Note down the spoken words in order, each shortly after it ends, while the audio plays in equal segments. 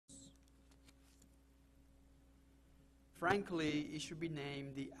Frankly, it should be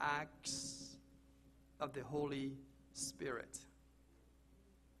named the Acts of the Holy Spirit.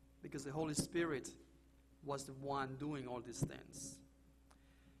 Because the Holy Spirit was the one doing all these things.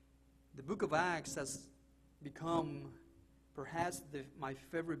 The book of Acts has become perhaps my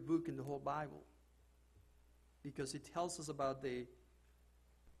favorite book in the whole Bible, because it tells us about the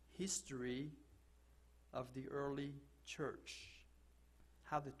history of the early church,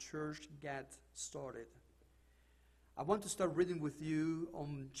 how the church got started. I want to start reading with you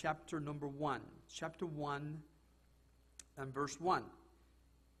on chapter number 1. Chapter 1 and verse 1.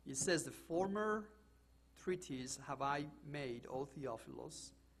 It says, "The former treatise have I made, O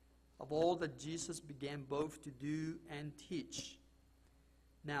Theophilus, of all that Jesus began both to do and teach."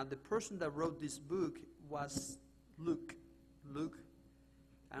 Now, the person that wrote this book was Luke.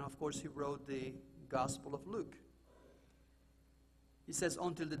 And of course, he wrote the Gospel of Luke. He says,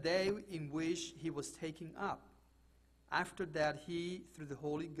 "Until the day in which he was taken up. After that, he, through the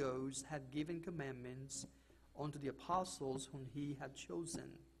Holy Ghost, had given commandments unto the apostles whom he had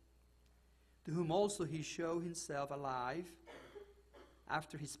chosen, to whom also he showed himself alive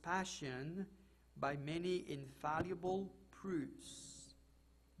after his passion by many infallible proofs,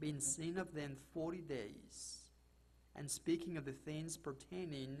 being seen of them 40 days, and speaking of the things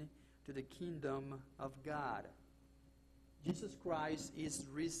pertaining to the kingdom of God." Jesus Christ is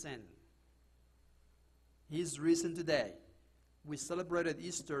risen. He is risen today. We celebrated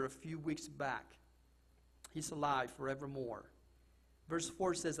Easter a few weeks back. He's alive forevermore. Verse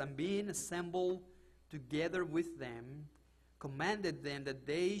 4 says, "And being assembled together with them, commanded them that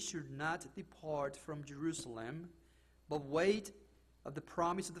they should not depart from Jerusalem, but wait of the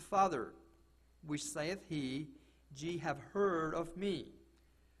promise of the Father, which saith he, Ye have heard of me.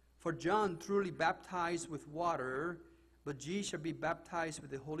 For John truly baptized with water, but ye shall be baptized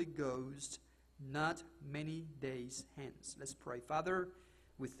with the Holy Ghost not many days hence." Let's pray. Father,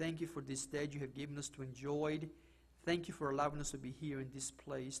 we thank you for this day you have given us to enjoy. Thank you for allowing us to be here in this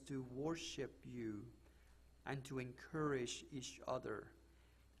place to worship you and to encourage each other.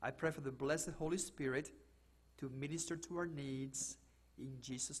 I pray for the blessed Holy Spirit to minister to our needs. In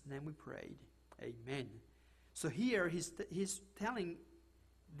Jesus' name we prayed. Amen. So here he's telling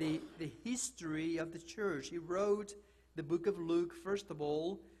the history of the church. He wrote the book of Luke, first of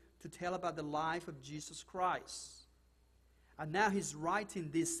all, to tell about the life of Jesus Christ. And now he's writing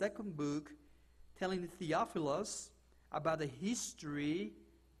this second book, telling Theophilus about the history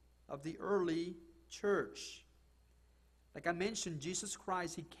of the early church. Like I mentioned, Jesus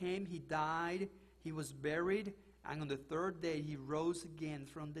Christ, he came, he died, he was buried, and on the third day he rose again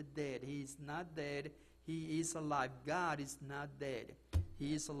from the dead. He is not dead, he is alive. God is not dead.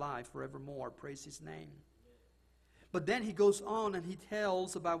 He is alive forevermore. Praise his name. But then he goes on and he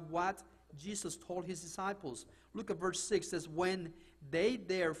tells about what Jesus told his disciples. Look at verse 6. It says, "When they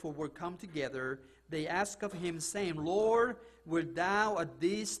therefore were come together, they asked of him, saying, Lord, wilt thou at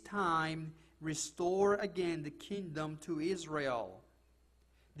this time restore again the kingdom to Israel?"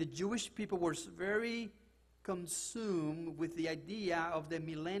 The Jewish people were very consumed with the idea of the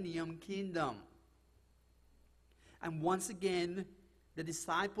millennium kingdom. And once again, the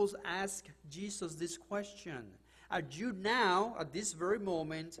disciples ask Jesus this question. Are you now, at this very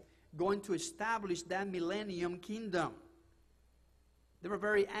moment, going to establish that millennium kingdom? They were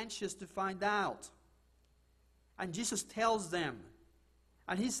very anxious to find out. And Jesus tells them,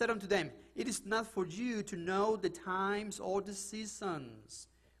 and he said unto them, "It is not for you to know the times or the seasons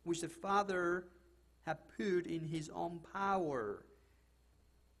which the Father hath put in his own power."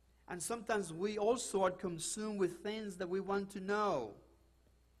 And sometimes we also are consumed with things that we want to know.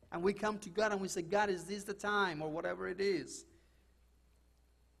 And we come to God and we say, "God, is this the time?" or whatever it is.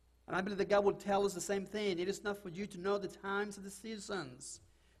 And I believe that God will tell us the same thing. It is not for you to know the times of the seasons.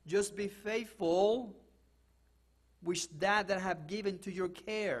 Just be faithful with that I have given to your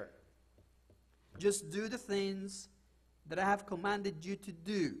care. Just do the things that I have commanded you to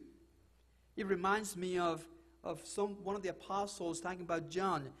do. It reminds me of one of the apostles talking about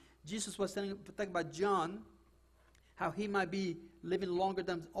John. Jesus was talking about John, how he might be living longer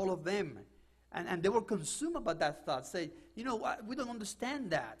than all of them. And they were consumed about that thought. Say, we don't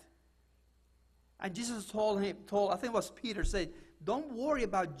understand that. And Jesus told, I think it was Peter, said, "Don't worry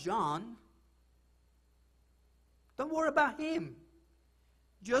about John. Don't worry about him.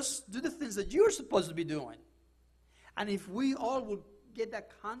 Just do the things that you're supposed to be doing." And if we all would get that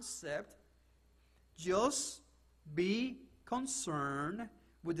concept, just be concerned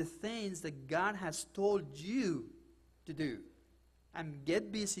with the things that God has told you to do. And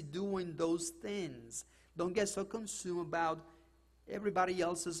get busy doing those things. Don't get so consumed about everybody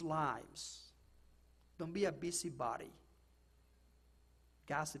else's lives. Don't be a busybody.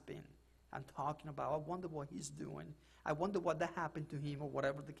 gossiping and talking about, I wonder what he's doing. I wonder what that happened to him, or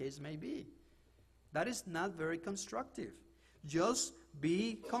whatever the case may be. That is not very constructive. Just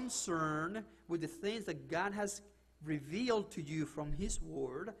be concerned with the things that God has revealed to you from His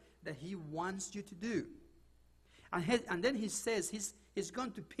Word that He wants you to do. And then He says, he's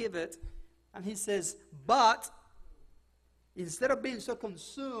going to pivot, and He says, but instead of being so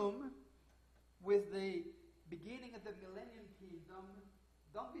consumed with the beginning of the millennium kingdom,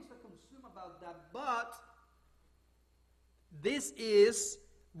 don't be so consumed about that, but this is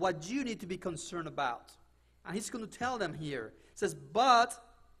what you need to be concerned about. And He's going to tell them here. It says, but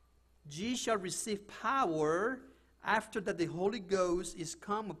ye shall receive power after that the Holy Ghost is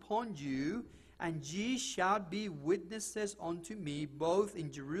come upon you, and ye shall be witnesses unto me, both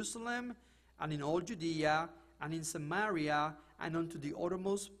in Jerusalem and in all Judea and in Samaria and unto the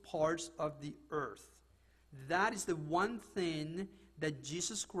uttermost parts of the earth. That is the one thing that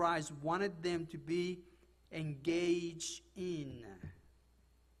Jesus Christ wanted them to be engaged in.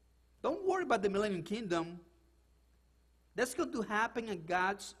 Don't worry about the millennium kingdom. That's going to happen in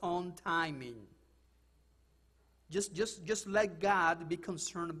God's own timing. Just let God be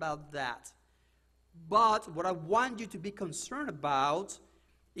concerned about that. But what I want you to be concerned about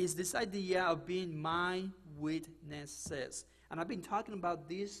is this idea of being my witnesses. And I've been talking about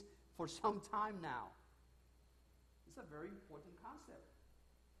this for some time now. It's a very important concept.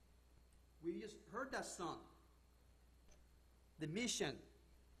 We just heard that song. The mission.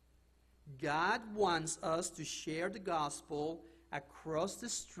 God wants us to share the gospel across the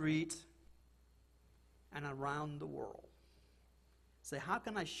street and around the world. Say, how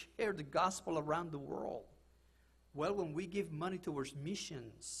can I share the gospel around the world? Well, when we give money towards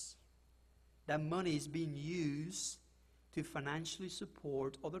missions, that money is being used to financially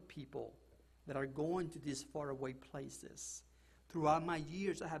support other people that are going to these faraway places. Throughout my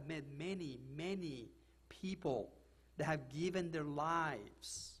years, I have met many, many people that have given their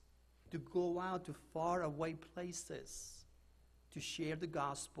lives to go out to faraway places to share the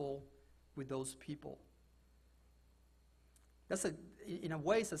gospel with those people. That's in a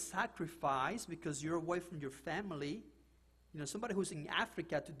way, it's a sacrifice because you're away from your family. You know, somebody who's in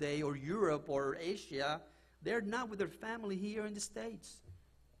Africa today or Europe or Asia, they're not with their family here in the States.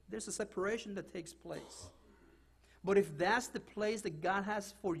 There's a separation that takes place. But if that's the place that God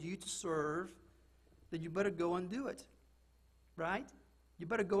has for you to serve, then you better go and do it. Right? You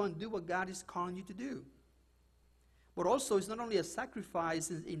better go and do what God is calling you to do. But also, it's not only a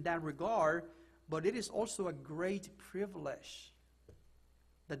sacrifice in that regard, but it is also a great privilege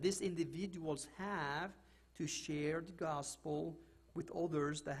that these individuals have to share the gospel with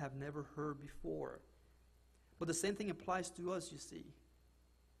others that have never heard before. But the same thing applies to us, you see.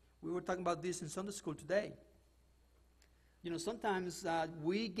 We were talking about this in Sunday school today. You know, sometimes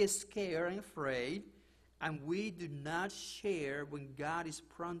we get scared and afraid, and we do not share when God is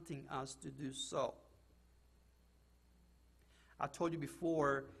prompting us to do so. I told you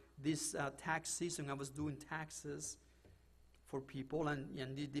before, this tax season, I was doing taxes for people, and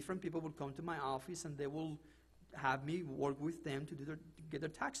the different people would come to my office, and they will have me work with them to get their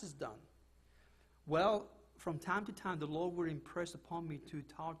taxes done. Well, from time to time, the Lord will impress upon me to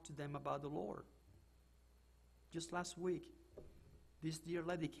talk to them about the Lord. Just last week, this dear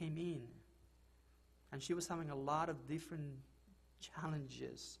lady came in, and she was having a lot of different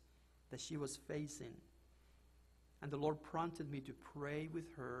challenges that she was facing. And the Lord prompted me to pray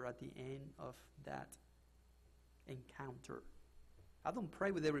with her at the end of that encounter. I don't pray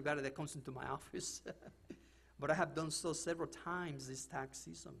with everybody that comes into my office, but I have done so several times this tax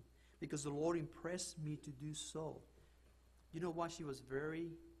season because the Lord impressed me to do so. You know what? She was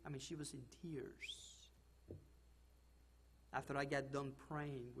she was in tears after I got done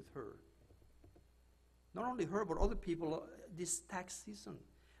praying with her. Not only her, but other people this tax season.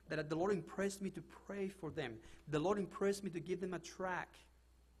 That the Lord impressed me to pray for them. The Lord impressed me to give them a tract.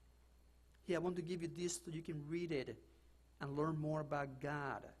 Here, I want to give you this so you can read it and learn more about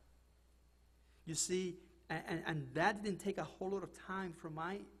God. You see, and that didn't take a whole lot of time from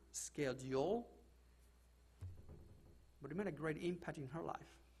my schedule, but it made a great impact in her life.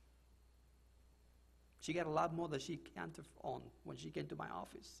 She got a lot more that she counted on when she came to my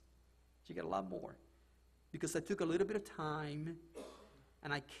office. She got a lot more because I took a little bit of time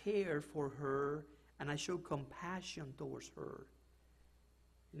and I cared for her, and I showed compassion towards her.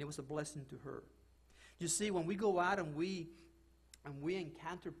 And it was a blessing to her. You see, when we go out and we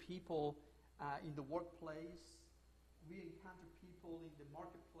encounter people in the workplace, we encounter people in the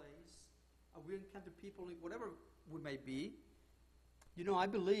marketplace, we encounter people in whatever we may be. You know, I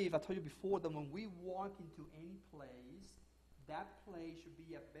believe, I told you before, that when we walk into any place, that place should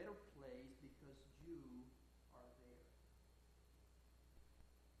be a better place because you are there.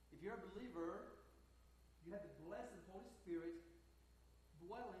 If you're a believer, you have the blessed Holy Spirit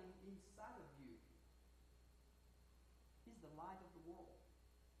dwelling inside of you. He's the light of the world.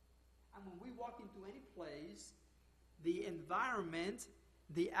 And when we walk into any place, the environment,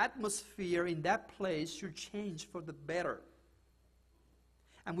 the atmosphere in that place should change for the better.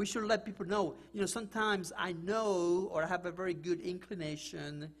 And we should let people know, sometimes I know or I have a very good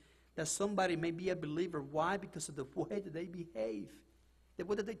inclination that somebody may be a believer. Why? Because of the way that they behave, the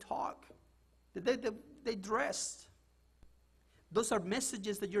way that they talk, the way that they dress. Those are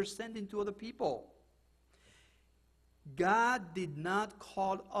messages that you're sending to other people. God did not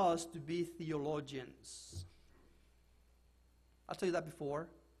call us to be theologians. I'll tell you that before.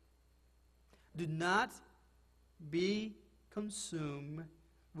 Do not be consumed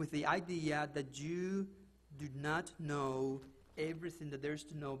with the idea that you do not know everything that there is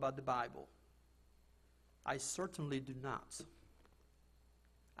to know about the Bible. I certainly do not.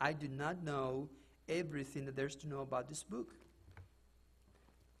 I do not know everything that there is to know about this book.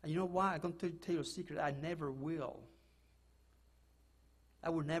 And you know why? I'm going to tell you a secret. I never will. I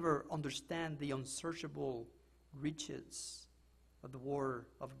will never understand the unsearchable riches of the Word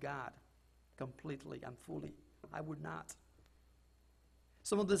of God completely and fully. I would not.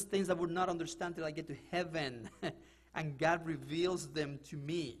 Some of those things I would not understand till I get to heaven and God reveals them to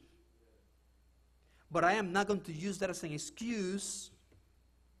me. But I am not going to use that as an excuse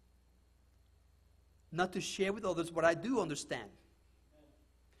not to share with others what I do understand.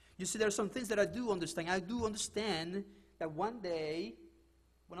 You see, there are some things that I do understand. I do understand that one day,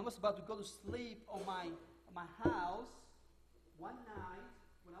 when I was about to go to sleep on my house, one night,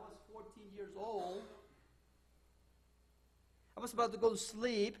 when I was 14 years old, I was about to go to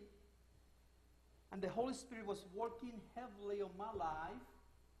sleep, and the Holy Spirit was working heavily on my life,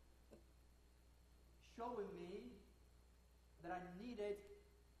 showing me that I needed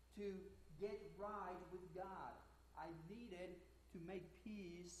to get right with God. I needed to make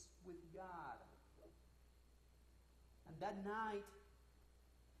peace with God. And that night,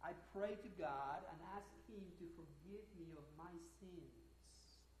 I prayed to God and asked Him to forgive me of my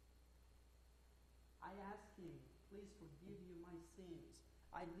sins. I asked Him, please forgive me of my sins.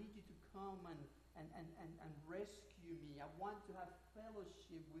 I need you to come and rescue me. I want to have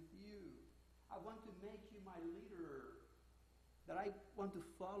fellowship with you. I want to make you my leader that I want to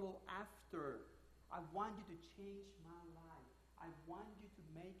follow after. I want you to change my life. I want you to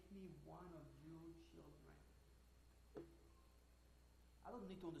make me one of your children. I don't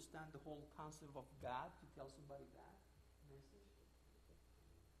need to understand the whole concept of God to tell somebody that message.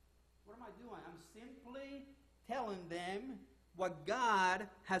 What am I doing? I'm simply telling them what God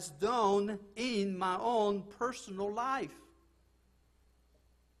has done in my own personal life.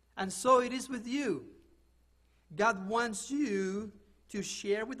 And so it is with you. God wants you to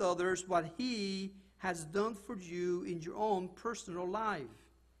share with others what He has done for you in your own personal life.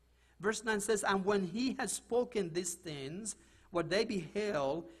 Verse 9 says, and when He had spoken these things, what they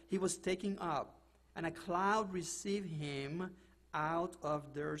beheld, He was taken up, and a cloud received Him out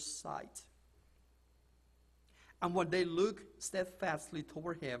of their sight. And when they looked steadfastly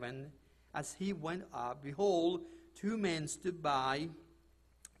toward heaven, as He went up, behold, two men stood by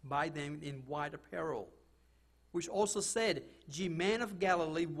them in white apparel, which also said, Ye men of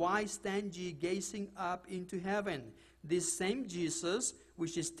Galilee, why stand ye gazing up into heaven? This same Jesus,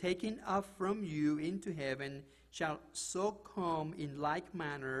 which is taken up from you into heaven, shall so come in like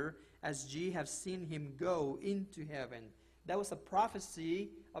manner as ye have seen Him go into heaven. That was a prophecy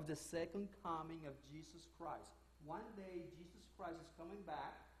of the second coming of Jesus Christ. One day, Jesus Christ is coming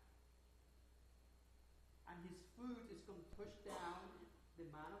back, and His foot is going to push down the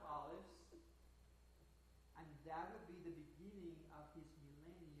Mount of Olives, and that will be the beginning of His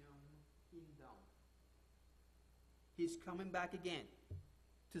millennium kingdom. He's coming back again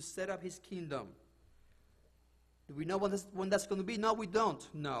to set up His kingdom. Do we know when that's going to be? No, we don't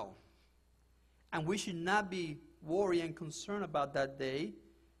know. And we should not be worried and concerned about that day,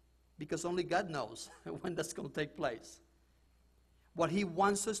 because only God knows when that's going to take place. What He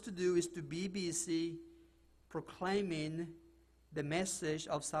wants us to do is to be busy proclaiming the message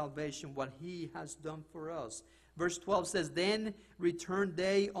of salvation, what He has done for us. Verse 12 says, Then returned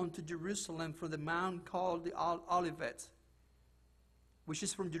they unto Jerusalem from the mount called the Olivet, which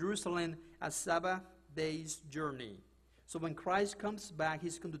is from Jerusalem a Sabbath day's journey. So when Christ comes back,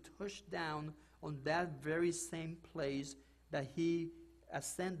 He's going to touch down on that very same place that He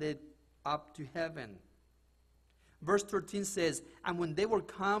ascended up to heaven. Verse 13 says, And when they were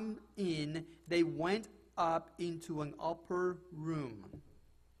come in, they went up into an upper room,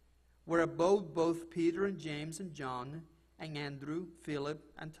 where abode both Peter and James and John and Andrew, Philip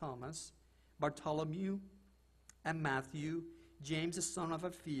and Thomas, Bartholomew and Matthew, James the son of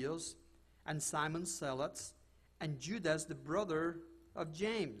Alphaeus, and Simon Zealots, and Judas the brother of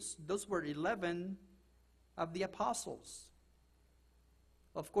James. Those were 11 of the apostles.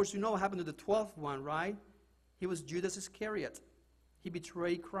 Of course, you know what happened to the 12th one, right? He was Judas Iscariot. He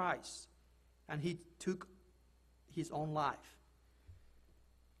betrayed Christ, and he took his own life.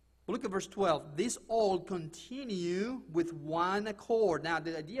 But look at verse 12. These all continue with one accord. Now,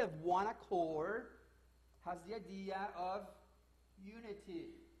 the idea of one accord has the idea of unity.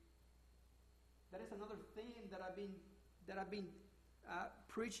 That is another theme that I've been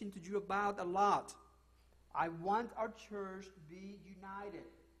preaching to you about a lot. I want our church to be united.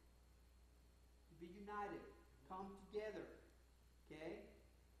 To be united. Come together. Okay?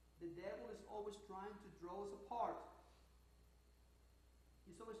 The devil is always trying to draw us apart.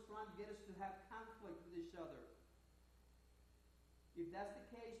 He's always trying to get us to have conflict with each other. If that's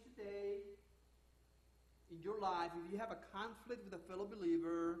the case today, in your life, if you have a conflict with a fellow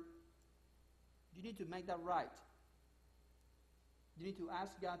believer, you need to make that right. You need to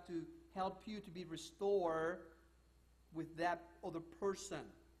ask God to help you to be restored with that other person.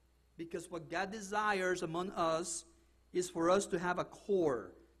 Because what God desires among us is for us to have a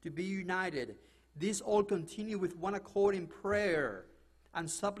core, to be united. These all continue with one accord in prayer and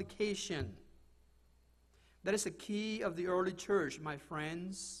supplication. That is the key of the early church, my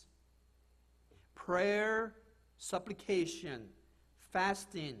friends. Prayer, supplication,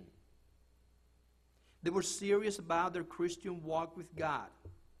 fasting. They were serious about their Christian walk with God.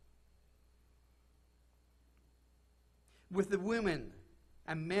 With the women,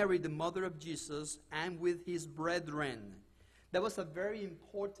 and Mary, the mother of Jesus, and with his brethren. That was a very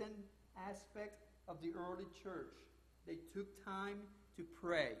important aspect of the early church. They took time to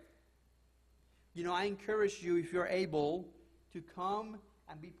pray. You know, I encourage you, if you're able, to come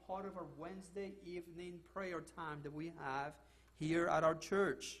and be part of our Wednesday evening prayer time that we have here at our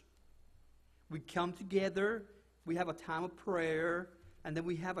church. We come together, we have a time of prayer, and then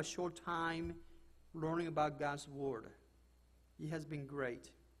we have a short time learning about God's Word. It has been great.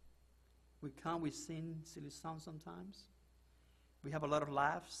 We come, we sing silly songs sometimes. We have a lot of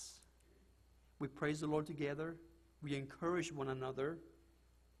laughs. We praise the Lord together. We encourage one another.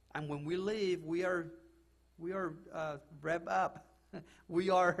 And when we leave, we are revved up. we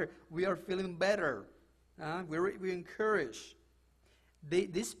are feeling better. We encourage.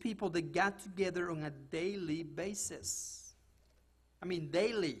 These people, they got together on a daily basis. I mean,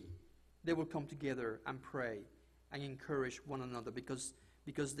 daily, they will come together and pray and encourage one another because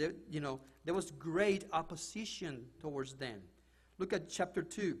there was great opposition towards them. Look at chapter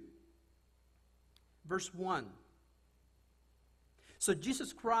 2, verse 1. So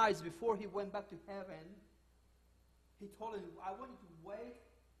Jesus Christ, before he went back to heaven, he told him, I want you to wait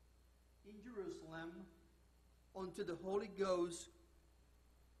in Jerusalem until the Holy Ghost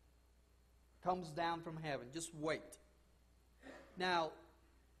comes down from heaven. Just wait. Now,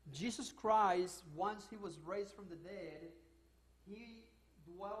 Jesus Christ, once he was raised from the dead, he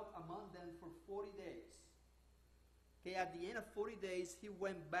dwelt among them for 40 days. Okay, at the end of 40 days, he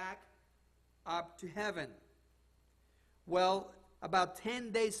went back up to heaven. Well, about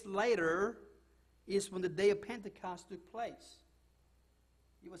 10 days later is when the day of Pentecost took place.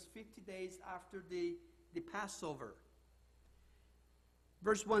 It was 50 days after the Passover.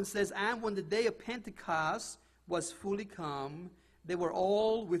 Verse 1 says, and when the day of Pentecost was fully come, they were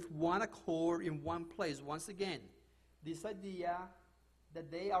all with one accord in one place. Once again, this idea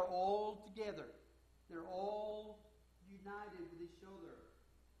that they are all together. They're all united with each other.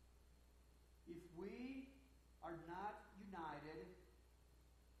 If we are not united,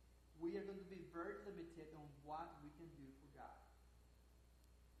 we are going to be very limited on what we can do for God.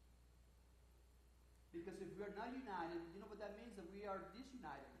 Because if we are not united, you know what that means? That we are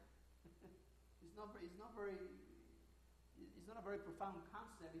disunited. It's not a very profound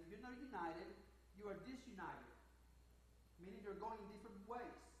concept. If you're not united, you are disunited. Meaning you're going in different ways.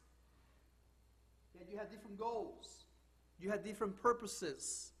 And you have different goals. You have different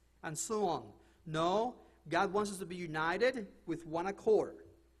purposes. And so on. No, God wants us to be united with one accord.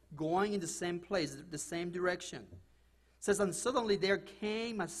 Going in the same place, the same direction. It says, and suddenly there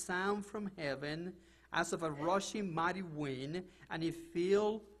came a sound from heaven as of a rushing mighty wind, and it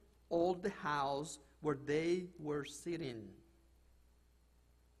filled all the house where they were sitting.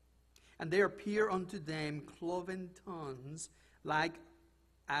 And there appeared unto them cloven tongues like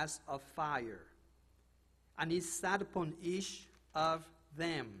as of fire. And it sat upon each of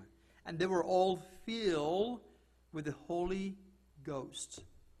them. And they were all filled with the Holy Ghost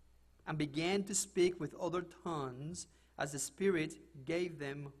and began to speak with other tongues as the Spirit gave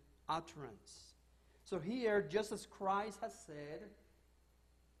them utterance. So here, just as Christ has said,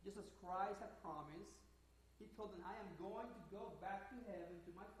 just as Christ had promised, he told them, I am going to go back to heaven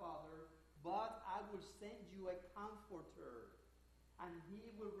to my Father, but I will send you a comforter, and he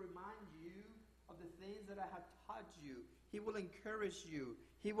will remind you of the things that I have taught you. He will encourage you.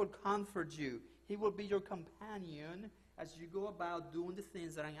 He will comfort you. He will be your companion as you go about doing the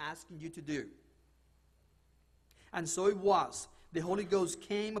things that I'm asking you to do. And so it was. The Holy Ghost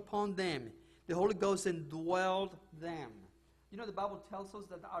came upon them. The Holy Ghost indwelled them. You know, the Bible tells us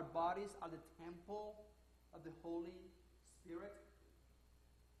that our bodies are the temple of the Holy Spirit.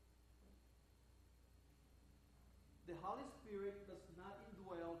 The Holy Spirit does not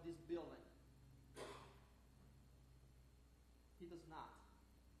indwell this building. He does not.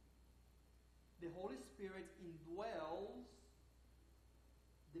 The Holy Spirit indwells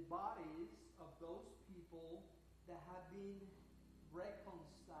the bodies of those people that have been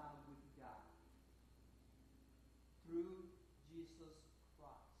reconciled with God through Jesus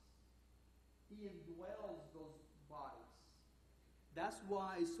Christ. He indwells those bodies. That's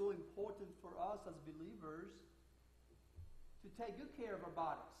why it's so important for us as believers to take good care of our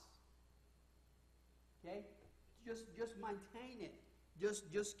bodies. Okay? Just maintain it.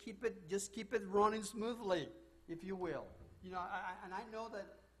 Just keep it running smoothly, if you will. You know, I know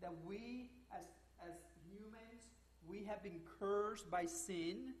that we as humans, we have been cursed by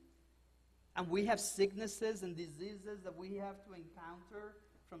sin, and we have sicknesses and diseases that we have to encounter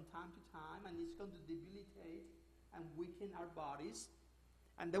from time to time, and it's going to debilitate and weaken our bodies.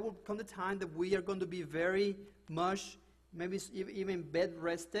 And there will come the time that we are going to be very much, maybe even bed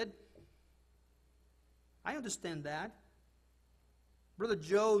rested. I understand that. Brother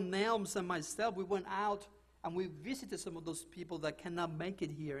Joe, Nelms, and myself, we went out and we visited some of those people that cannot make it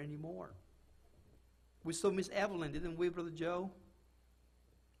here anymore. We saw Miss Evelyn, didn't we, Brother Joe?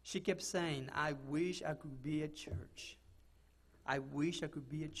 She kept saying, I wish I could be at church. I wish I could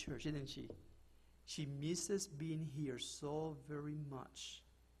be at church, didn't she? She misses being here so very much.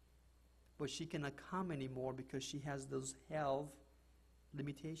 But she cannot come anymore because she has those health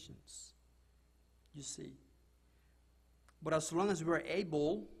limitations. You see. But as long as we are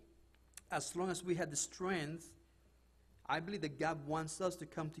able, as long as we have the strength, I believe that God wants us to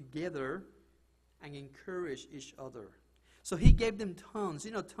come together and encourage each other. So he gave them tongues.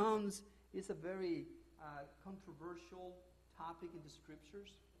 You know, tongues is a very controversial topic in the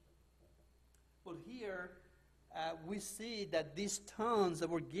scriptures. But here we see that these tongues that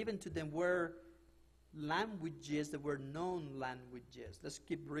were given to them were languages that were known languages. Let's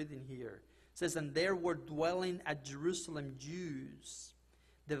keep reading here. It says, and there were dwelling at Jerusalem Jews,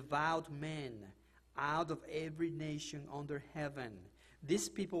 devout men, out of every nation under heaven. These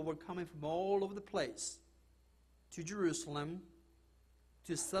people were coming from all over the place to Jerusalem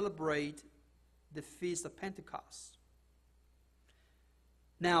to celebrate the Feast of Pentecost.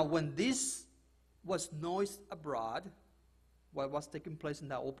 Now, when this was noised abroad, what was taking place in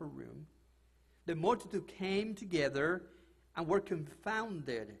that upper room, the multitude came together and were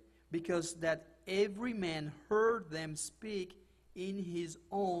confounded, because that every man heard them speak in his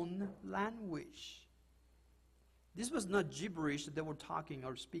own language. This was not gibberish that they were talking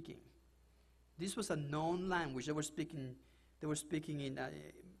or speaking. This was a known language. They were speaking in,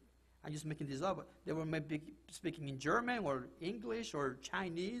 I'm just making this up, they were maybe speaking in German or English or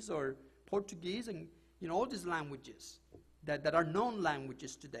Chinese or Portuguese, and all these languages that are known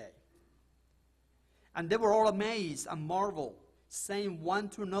languages today. And they were all amazed and marveled, saying one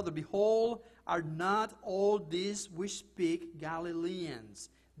to another, behold, are not all these which speak Galileans?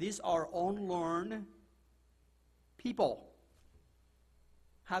 These are unlearned people.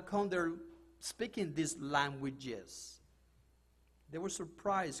 How come they're speaking these languages? They were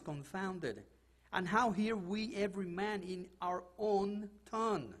surprised, confounded. And how hear we every man in our own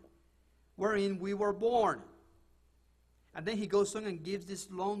tongue, wherein we were born? And then he goes on and gives this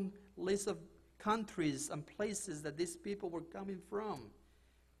long list of countries and places that these people were coming from.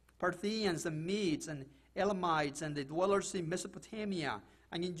 Parthians and Medes and Elamites and the dwellers in Mesopotamia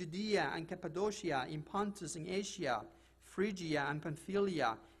and in Judea and Cappadocia, in Pontus and Asia, Phrygia and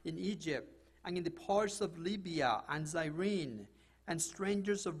Pamphylia, in Egypt, and in the parts of Libya and Cyrene, and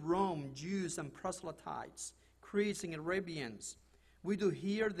strangers of Rome, Jews and proselytes, Cretes and Arabians. We do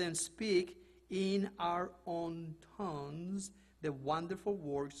hear them speak in our own tongues the wonderful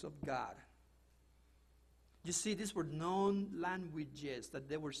works of God. You see, these were known languages that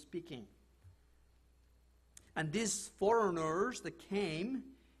they were speaking. And these foreigners that came,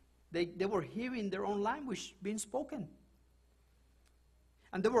 They were hearing their own language being spoken.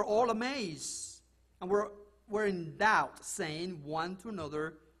 And they were all amazed and were in doubt, saying one to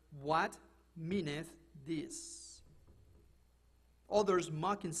another, "What meaneth this?" Others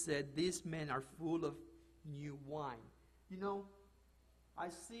mocking said, "These men are full of new wine." You know, I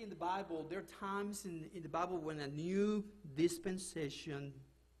see in the Bible, there are times in the Bible when a new dispensation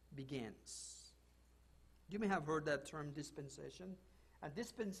begins. You may have heard that term, dispensation. A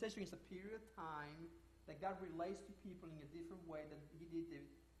dispensation is a period of time that God relates to people in a different way than he did the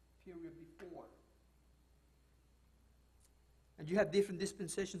period before. And you have different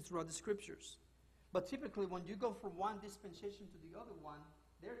dispensations throughout the scriptures. But typically when you go from one dispensation to the other one,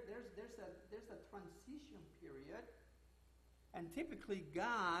 there's a transition period. And typically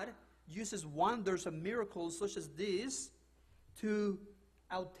God uses wonders and miracles such as this to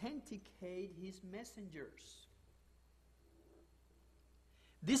authenticate his messengers.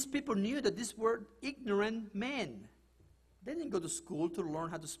 These people knew that these were ignorant men. They didn't go to school to learn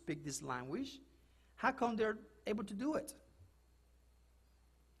how to speak this language. How come they're able to do it?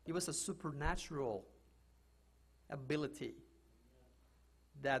 It was a supernatural ability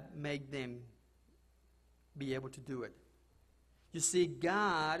that made them be able to do it. You see,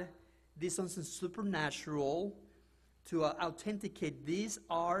 God did something supernatural to authenticate, these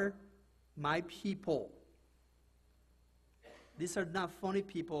are my people. These are not funny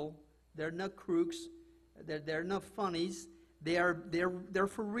people. They're not crooks. They're not funnies. They're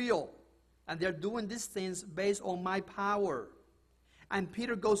for real. And they're doing these things based on my power. And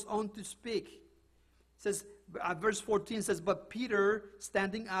Peter goes on to speak. It says, verse 14 says, "But Peter,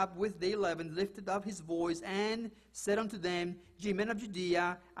 standing up with the 11, lifted up his voice and said unto them, Ye men of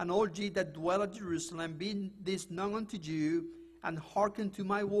Judea, and all ye that dwell at Jerusalem, be this known unto you, and hearken to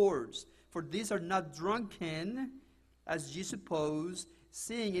my words. For these are not drunken, as ye suppose,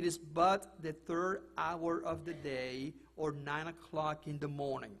 seeing it is but the third hour of the day, or 9 o'clock in the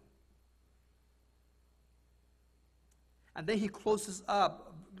morning." And then he closes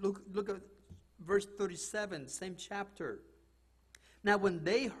up. Look at verse 37, same chapter. "Now when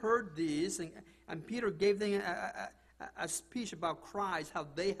they heard this, and Peter gave them a speech about Christ, how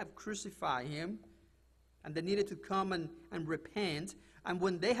they have crucified him, and they needed to come and repent. And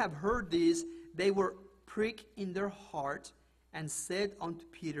when they have heard this, they were pricked in their heart, and said unto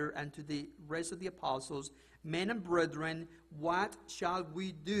Peter and to the rest of the apostles, Men and brethren, what shall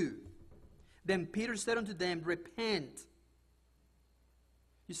we do? Then Peter said unto them, Repent.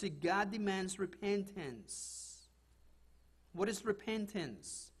 You see, God demands repentance. What is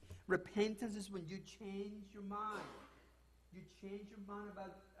repentance? Repentance is when you change your mind. You change your mind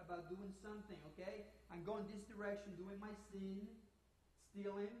about doing something, okay? I'm going this direction, doing my sin,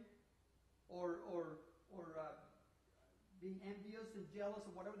 stealing, or being envious and jealous,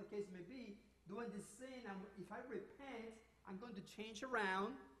 or whatever the case may be, doing this sin, and if I repent, I'm going to change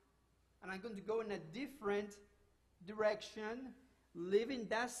around, and I'm going to go in a different direction, leaving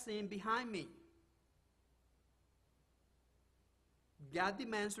that sin behind me. God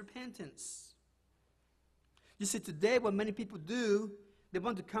demands repentance. You see, today what many people do, they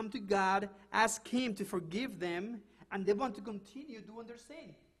want to come to God, ask Him to forgive them, and they want to continue doing their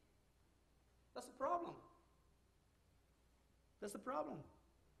sin. That's the problem. That's the problem.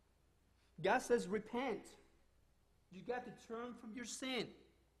 God says, repent. You got to turn from your sin.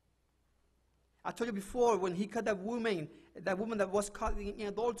 I told you before, when He caught that woman that was caught in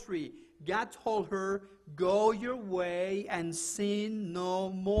adultery, God told her, go your way and sin no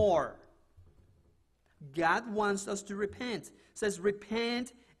more. God wants us to repent. It says,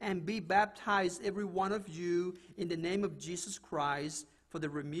 repent and be baptized, every one of you, in the name of Jesus Christ, for the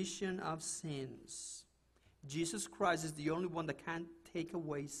remission of sins. Jesus Christ is the only one that can take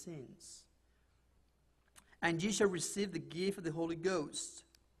away sins. And ye shall receive the gift of the Holy Ghost.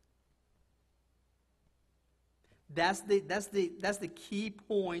 That's the key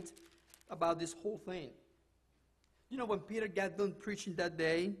point about this whole thing. You know, when Peter got done preaching that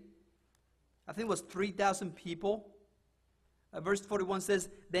day, I think it was 3,000 people. Verse 41 says,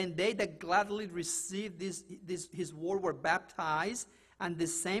 then they that gladly received his word were baptized, and the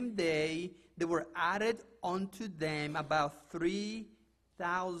same day there were added unto them about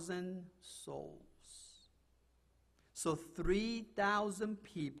 3,000 souls. So 3,000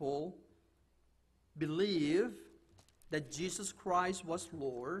 people believe that Jesus Christ was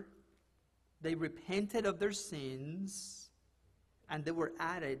Lord. They repented of their sins, and they were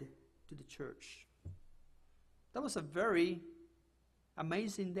added to the church. That was a very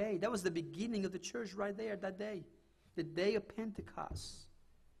amazing day. That was the beginning of the church right there that day. The day of Pentecost.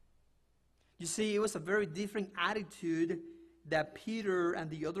 You see, it was a very different attitude that Peter and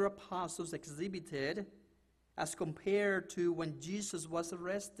the other apostles exhibited as compared to when Jesus was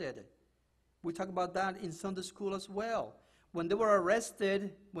arrested. We talk about that in Sunday school as well. When they were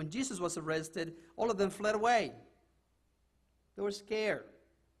arrested, when Jesus was arrested, all of them fled away. They were scared.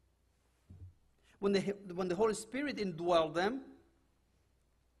 When the Holy Spirit indwelled them,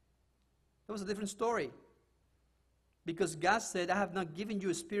 that was a different story. Because God said, I have not given you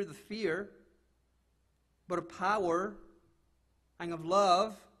a spirit of fear, but of power and of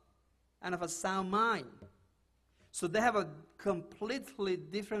love and of a sound mind. So they have a completely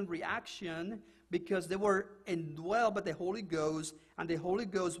different reaction because they were indwelled by the Holy Ghost, and the Holy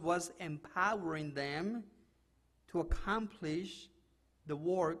Ghost was empowering them to accomplish the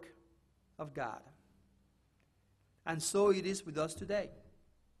work of God. And so it is with us today.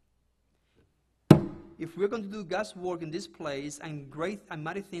 If we're going to do God's work in this place and great and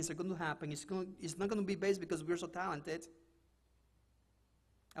mighty things are going to happen, it's not going to be based because we're so talented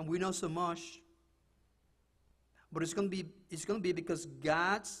and we know so much, but it's going to be because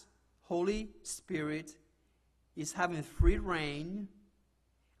God's Holy Spirit is having free reign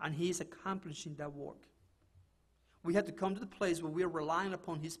and He is accomplishing that work. We have to come to the place where we are relying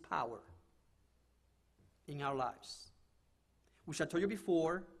upon His power in our lives. Which I told you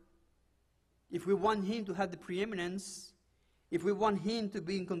before, if we want Him to have the preeminence, if we want Him to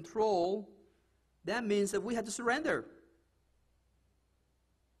be in control, that means that we have to surrender.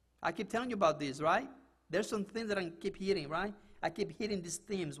 I keep telling you about this, right? There's some things that I keep hitting, right? I keep hitting these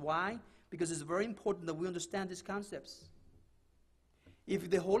themes. Why? Because it's very important that we understand these concepts. If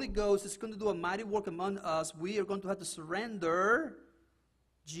the Holy Ghost is going to do a mighty work among us, we are going to have to surrender,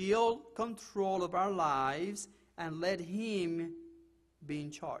 yield control of our lives, and let Him be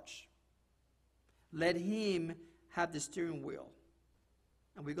in charge. Let Him have the steering wheel.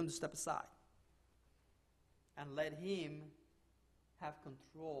 And we're going to step aside. And let Him have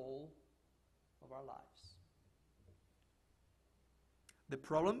control of our lives. The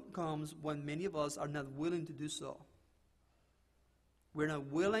problem comes when many of us are not willing to do so. We're not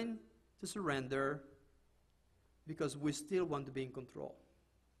willing to surrender because we still want to be in control.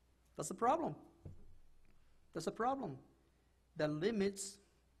 That's a problem. That's a problem that limits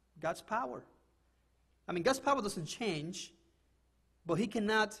God's power. I mean, God's power doesn't change, but He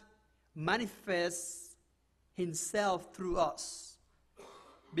cannot manifest Himself through us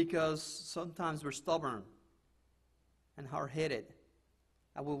because sometimes we're stubborn and hard-headed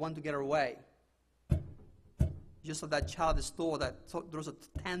and we want to get our way. Just like that child at the store that throws a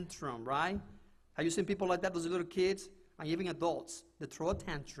tantrum, right? Have you seen people like that, those little kids, and even adults, they throw a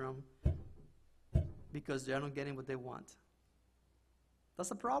tantrum because they're not getting what they want?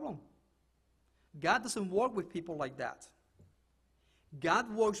 That's a problem. God doesn't work with people like that.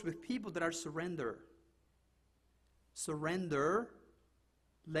 God works with people that are surrender. Surrender,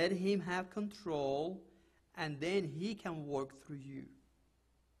 let Him have control, and then He can work through you.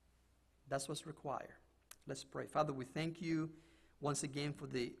 That's what's required. Let's pray. Father, we thank You once again for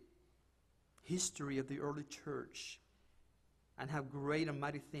the history of the early church and how great and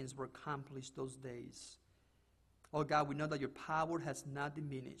mighty things were accomplished those days. Oh God, we know that Your power has not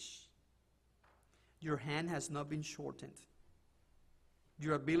diminished. Your hand has not been shortened.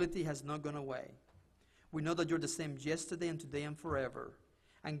 Your ability has not gone away. We know that You're the same yesterday and today and forever.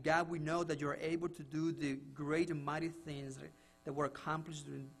 And God, we know that You're able to do the great and mighty things that were accomplished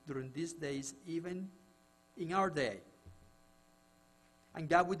during these days, even in our day. And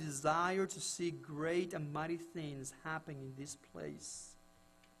God, we desire to see great and mighty things happen in this place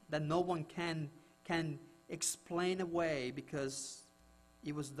that no one can explain away because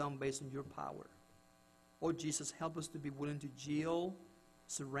it was done based on Your power. Oh, Jesus, help us to be willing to yield,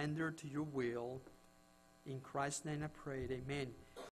 surrender to Your will. In Christ's name I pray, amen.